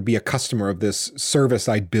developer would be a customer of this service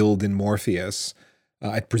I'd build in Morpheus.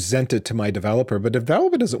 I'd present it to my developer, but a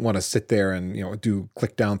developer doesn't want to sit there and, do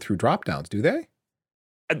click down through drop downs, do they?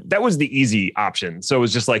 That was the easy option. So it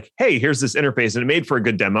was just like, hey, here's this interface. And it made for a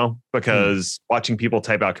good demo because watching people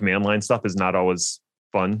type out command line stuff is not always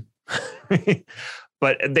fun.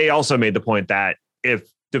 But they also made the point that if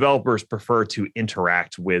developers prefer to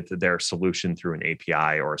interact with their solution through an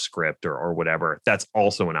API or a script or whatever, that's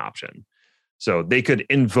also an option. So they could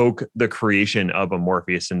invoke the creation of a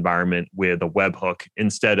Morpheus environment with a webhook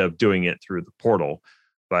instead of doing it through the portal.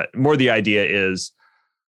 But more the idea is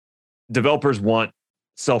developers want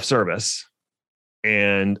self-service,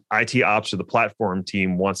 and IT ops or the platform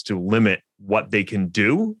team wants to limit what they can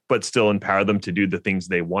do, but still empower them to do the things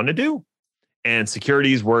they want to do. And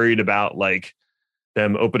security is worried about like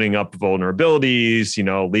them opening up vulnerabilities,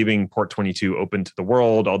 leaving port 22 open to the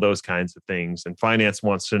world, all those kinds of things. And finance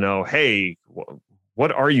wants to know, hey,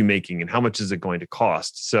 what are you making and how much is it going to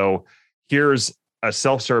cost? So here's a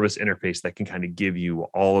self-service interface that can kind of give you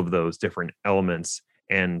all of those different elements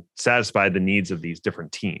and satisfy the needs of these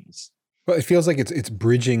different teams. Well, it feels like it's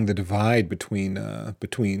bridging the divide between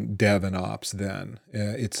dev and ops. Then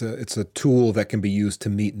it's a tool that can be used to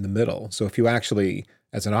meet in the middle. So if you actually,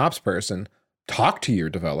 as an ops person, talk to your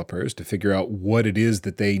developers to figure out what it is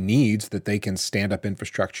that they need so that they can stand up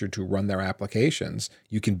infrastructure to run their applications,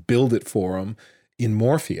 you can build it for them in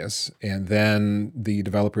Morpheus, and then the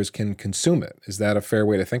developers can consume it. Is that a fair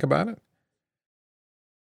way to think about it?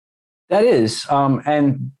 That is.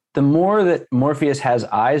 And the more that Morpheus has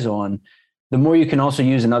eyes on, the more you can also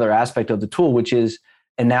use another aspect of the tool, which is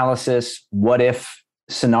analysis, what if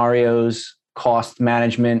scenarios, cost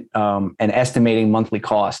management, and estimating monthly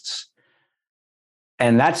costs.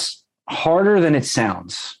 And that's harder than it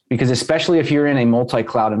sounds, because especially if you're in a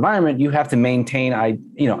multi-cloud environment, you have to maintain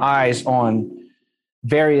eyes on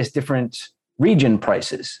various different region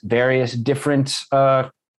prices, various different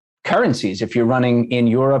currencies if you're running in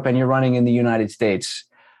Europe and you're running in the United States,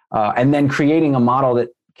 and then creating a model that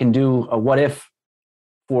can do a what if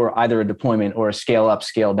for either a deployment or a scale up,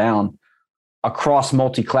 scale down across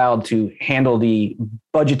multi-cloud to handle the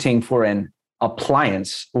budgeting for an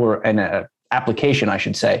appliance or an application, I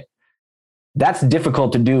should say. That's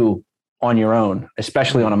difficult to do on your own,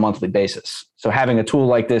 especially on a monthly basis. So having a tool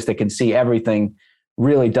like this that can see everything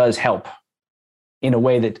really does help in a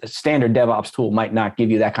way that a standard DevOps tool might not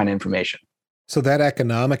give you that kind of information. So that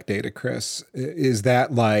economic data, Chris, is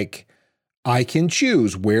that like I can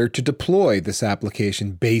choose where to deploy this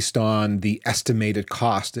application based on the estimated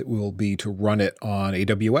cost it will be to run it on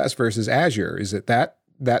AWS versus Azure? Is it that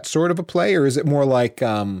sort of a play, or is it more like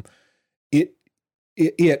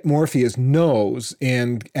Morpheus knows,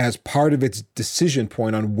 and as part of its decision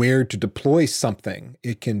point on where to deploy something,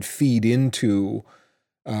 it can feed into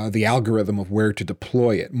the algorithm of where to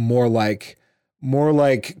deploy it, more like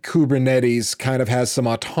Kubernetes kind of has some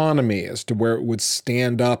autonomy as to where it would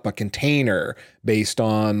stand up a container based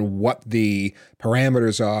on what the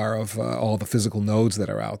parameters are of all the physical nodes that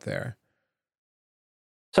are out there.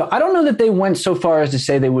 So I don't know that they went so far as to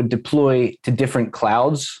say they would deploy to different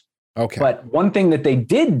clouds. Okay. But one thing that they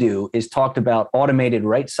did do is talked about automated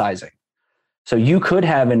right sizing. So you could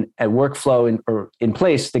have a workflow in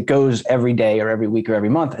place that goes every day or every week or every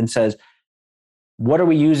month and says, what are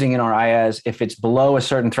we using in our IaaS? If it's below a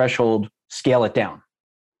certain threshold, scale it down.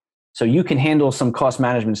 So you can handle some cost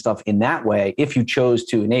management stuff in that way if you chose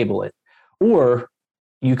to enable it. Or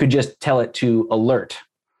you could just tell it to alert.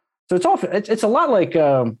 So it's a lot like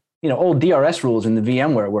old DRS rules in the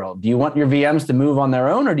VMware world. Do you want your VMs to move on their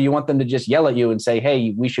own, or do you want them to just yell at you and say,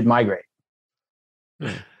 hey, we should migrate?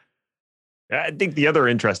 I think the other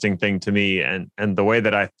interesting thing to me and the way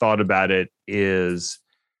that I thought about it is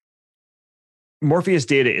Morpheus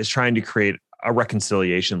Data is trying to create a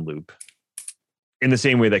reconciliation loop in the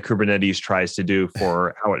same way that Kubernetes tries to do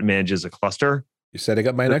for how it manages a cluster. You're setting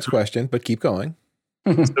up my next question, but keep going.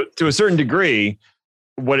 So to a certain degree,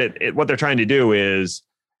 what they're trying to do is,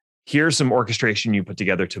 here's some orchestration you put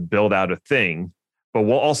together to build out a thing, but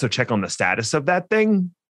we'll also check on the status of that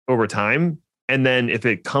thing over time. And then if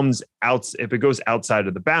it goes outside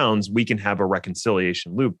of the bounds, we can have a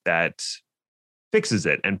reconciliation loop that fixes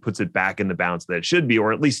it and puts it back in the bounds that it should be,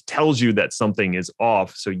 or at least tells you that something is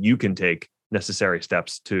off so you can take necessary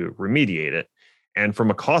steps to remediate it. And from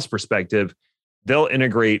a cost perspective, they'll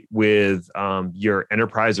integrate with your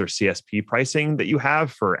enterprise or CSP pricing that you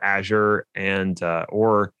have for Azure and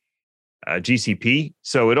or GCP.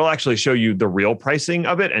 So it'll actually show you the real pricing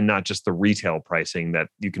of it and not just the retail pricing that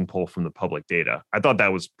you can pull from the public data. I thought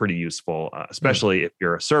that was pretty useful, especially if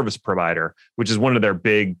you're a service provider, which is one of their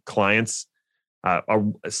big clients. A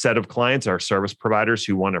set of clients are service providers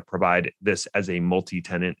who want to provide this as a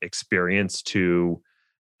multi-tenant experience to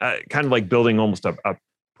kind of like building almost a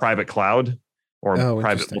private cloud or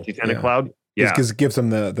private multi-tenant cloud. Yeah, because it gives them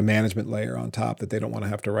the management layer on top that they don't want to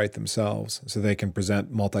have to write themselves, so they can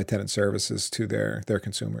present multi-tenant services to their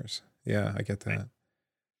consumers. Yeah, I get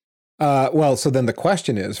that. Well, so then the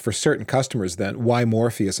question is, for certain customers then, why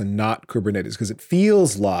Morpheus and not Kubernetes? Because it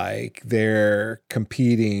feels like they're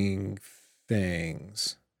competing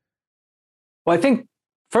things. Well, I think,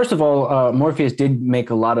 first of all, Morpheus did make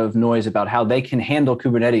a lot of noise about how they can handle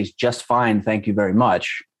Kubernetes just fine, thank you very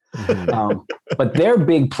much. But their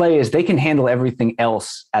big play is they can handle everything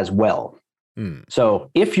else as well. So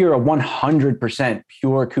if you're a 100%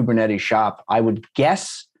 pure Kubernetes shop, I would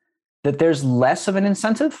guess that there's less of an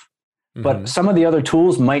incentive, but some of the other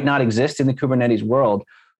tools might not exist in the Kubernetes world.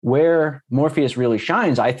 Where Morpheus really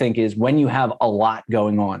shines, I think, is when you have a lot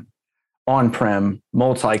going on-prem,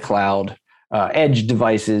 multi-cloud, edge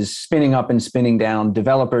devices, spinning up and spinning down,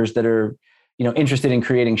 developers that are, interested in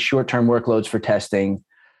creating short-term workloads for testing,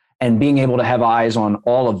 and being able to have eyes on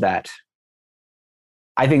all of that.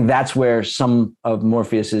 I think that's where some of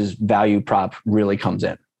Morpheus's value prop really comes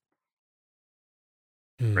in.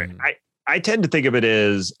 Right. I tend to think of it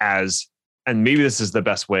as, and maybe this is the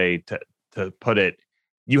best way to put it,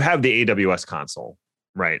 you have the AWS console,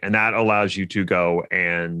 right? And that allows you to go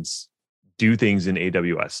and do things in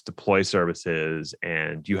AWS, deploy services,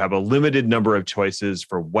 and you have a limited number of choices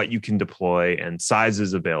for what you can deploy and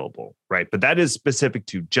sizes available, right? But that is specific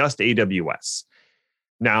to just AWS.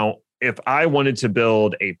 Now, if I wanted to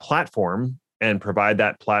build a platform and provide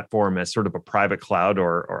that platform as sort of a private cloud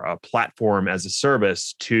or a platform as a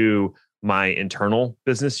service to my internal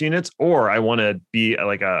business units, or I want to be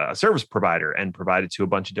like a service provider and provide it to a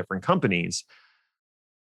bunch of different companies,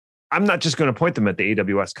 I'm not just going to point them at the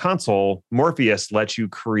AWS console. Morpheus lets you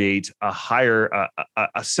create a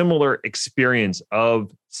similar experience of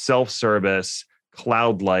self-service,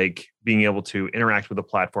 cloud-like, being able to interact with the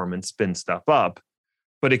platform and spin stuff up.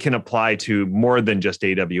 But it can apply to more than just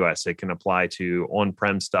AWS. It can apply to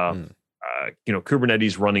on-prem stuff,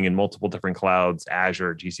 Kubernetes running in multiple different clouds,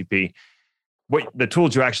 Azure, GCP. What the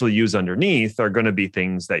tools you actually use underneath are going to be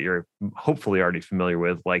things that you're hopefully already familiar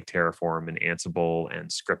with, like Terraform and Ansible and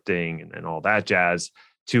scripting and all that jazz,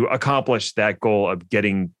 to accomplish that goal of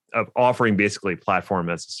offering basically platform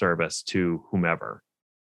as a service to whomever.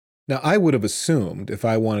 Now, I would have assumed if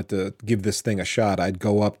I wanted to give this thing a shot, I'd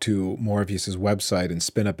go up to Morpheus's website and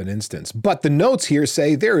spin up an instance. But the notes here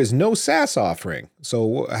say there is no SaaS offering.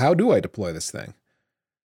 So how do I deploy this thing?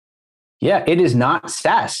 Yeah, it is not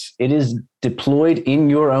SaaS. It is deployed in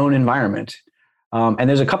your own environment. And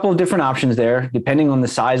there's a couple of different options there, depending on the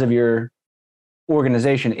size of your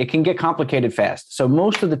organization. It can get complicated fast. So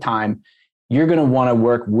most of the time, you're going to want to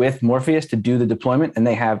work with Morpheus to do the deployment, and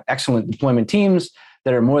they have excellent deployment teams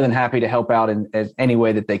that are more than happy to help out in any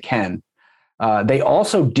way that they can. They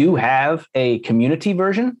also do have a community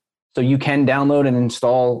version, so you can download and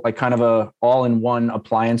install like kind of a all-in-one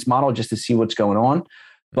appliance model just to see what's going on.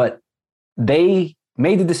 But they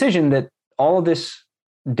made the decision that all of this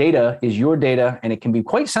data is your data, and it can be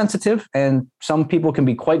quite sensitive, and some people can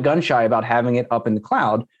be quite gun shy about having it up in the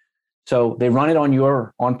cloud. So they run it on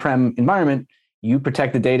your on-prem environment. You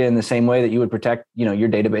protect the data in the same way that you would protect, your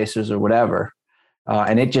databases or whatever.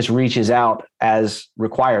 And it just reaches out as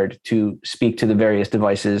required to speak to the various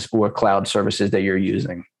devices or cloud services that you're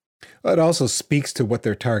using. It also speaks to what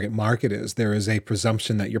their target market is. There is a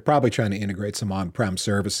presumption that you're probably trying to integrate some on-prem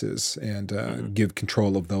services and give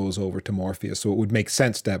control of those over to Morpheus. So it would make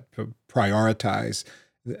sense to prioritize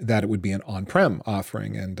that it would be an on-prem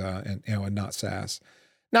offering and not SaaS.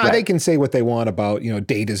 Now, They can say what they want about,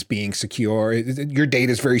 data's being secure. Your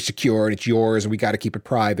data is very secure and it's yours and we got to keep it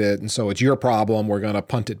private. And so it's your problem. We're going to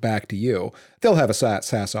punt it back to you. They'll have a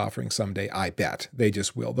SaaS offering someday, I bet. They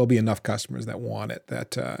just will. There'll be enough customers that want it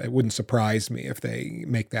that it wouldn't surprise me if they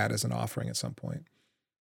make that as an offering at some point.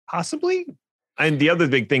 Possibly. And the other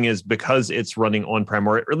big thing is because it's running on-prem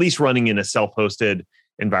or at least running in a self-hosted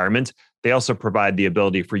environment, they also provide the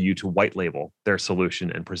ability for you to white label their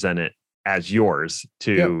solution and present it as yours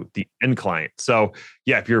to the end client. So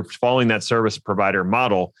yeah, if you're following that service provider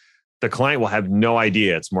model, the client will have no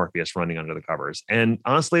idea it's Morpheus running under the covers. And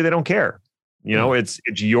honestly, they don't care. You know, it's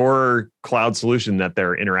your cloud solution that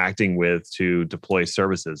they're interacting with to deploy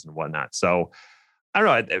services and whatnot. So I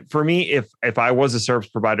don't know. For me, if I was a service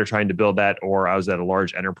provider trying to build that, or I was at a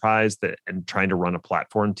large enterprise and trying to run a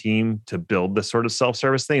platform team to build this sort of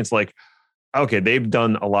self-service thing, it's like, okay, they've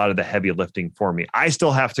done a lot of the heavy lifting for me. I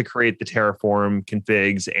still have to create the Terraform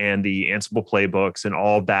configs and the Ansible playbooks and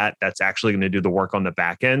all of that. That's actually going to do the work on the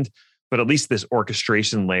back end. But at least this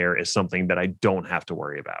orchestration layer is something that I don't have to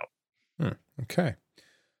worry about. Okay.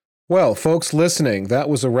 Well, folks listening, that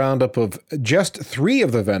was a roundup of just 3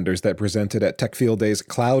 of the vendors that presented at Tech Field Day's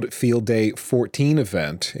Cloud Field Day 14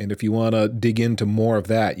 event. And if you want to dig into more of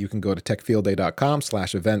that, you can go to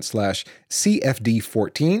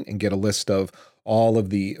techfieldday.com/event/CFD14 and get a list of all of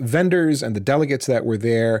the vendors and the delegates that were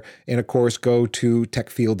there. And of course, go to Tech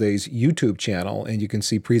Field Day's YouTube channel and you can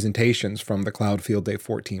see presentations from the Cloud Field Day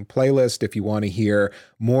 14 playlist. If you want to hear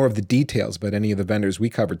more of the details about any of the vendors we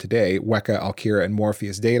covered today, Weka, Alkira, and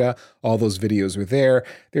Morpheus Data, all those videos are there.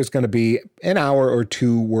 There's going to be an hour or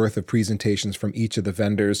 2 worth of presentations from each of the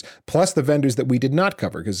vendors, plus the vendors that we did not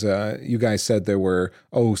cover, because you guys said there were,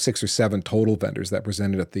 6 or 7 total vendors that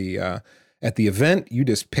presented at the event. You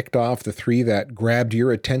just picked off the 3 that grabbed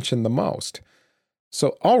your attention the most.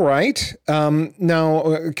 So, all right.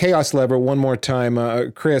 Now, Chaos Lever, one more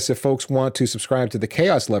time. Chris, if folks want to subscribe to the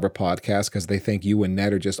Chaos Lever podcast because they think you and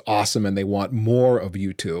Ned are just awesome and they want more of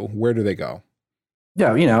you two, where do they go?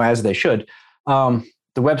 Yeah, as they should. The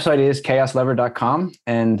website is chaoslever.com,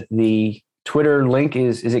 and the Twitter link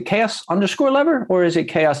is it chaos_lever or is it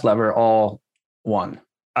Chaos Lever all one?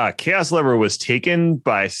 Chaos Lever was taken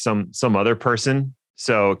by some other person.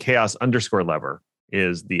 So chaos_lever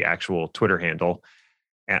is the actual Twitter handle.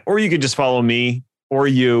 Or you could just follow me or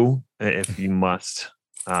you if you must.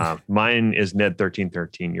 Mine is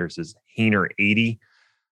Ned1313. Yours is Hainer80.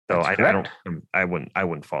 So I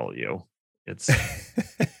wouldn't follow you.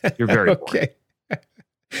 You're very okay.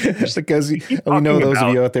 Just because we know those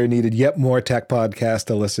of you out there needed yet more tech podcasts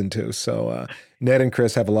to listen to. So Ned and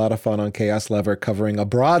Chris have a lot of fun on Chaos Lever, covering a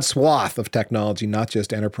broad swath of technology, not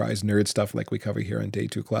just enterprise nerd stuff like we cover here on Day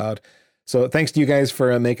 2 Cloud. So thanks to you guys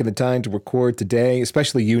for making the time to record today,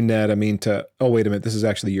 especially you, Ned. I mean, wait a minute, this is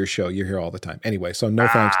actually your show. You're here all the time. Anyway, so no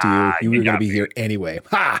thanks to you. You were going to be here anyway.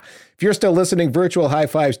 Ha! If you're still listening, virtual high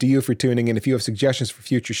fives to you for tuning in. If you have suggestions for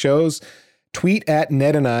future shows, tweet at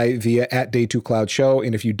Ned and I via @Day2Cloud Show.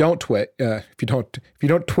 And if you don't tweet, fill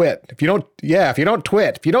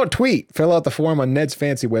out the form on Ned's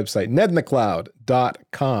fancy website,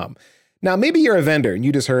 nedinthecloud.com. Now, maybe you're a vendor and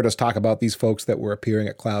you just heard us talk about these folks that were appearing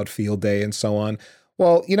at Cloud Field Day and so on.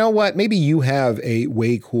 Well, you know what? Maybe you have a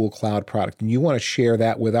way cool cloud product and you want to share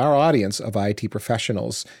that with our audience of IT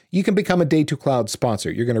professionals. You can become a Day 2 Cloud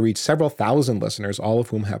sponsor. You're going to reach several thousand listeners, all of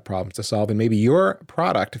whom have problems to solve, and maybe your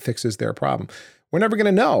product fixes their problem. We're never going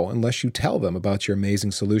to know unless you tell them about your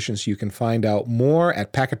amazing solutions. You can find out more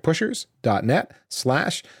at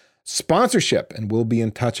packetpushers.net/sponsorship, and we'll be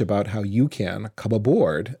in touch about how you can come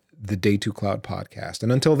aboard the Day 2 Cloud podcast.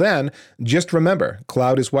 And until then, just remember,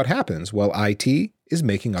 cloud is what happens while IT is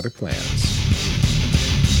making other plans.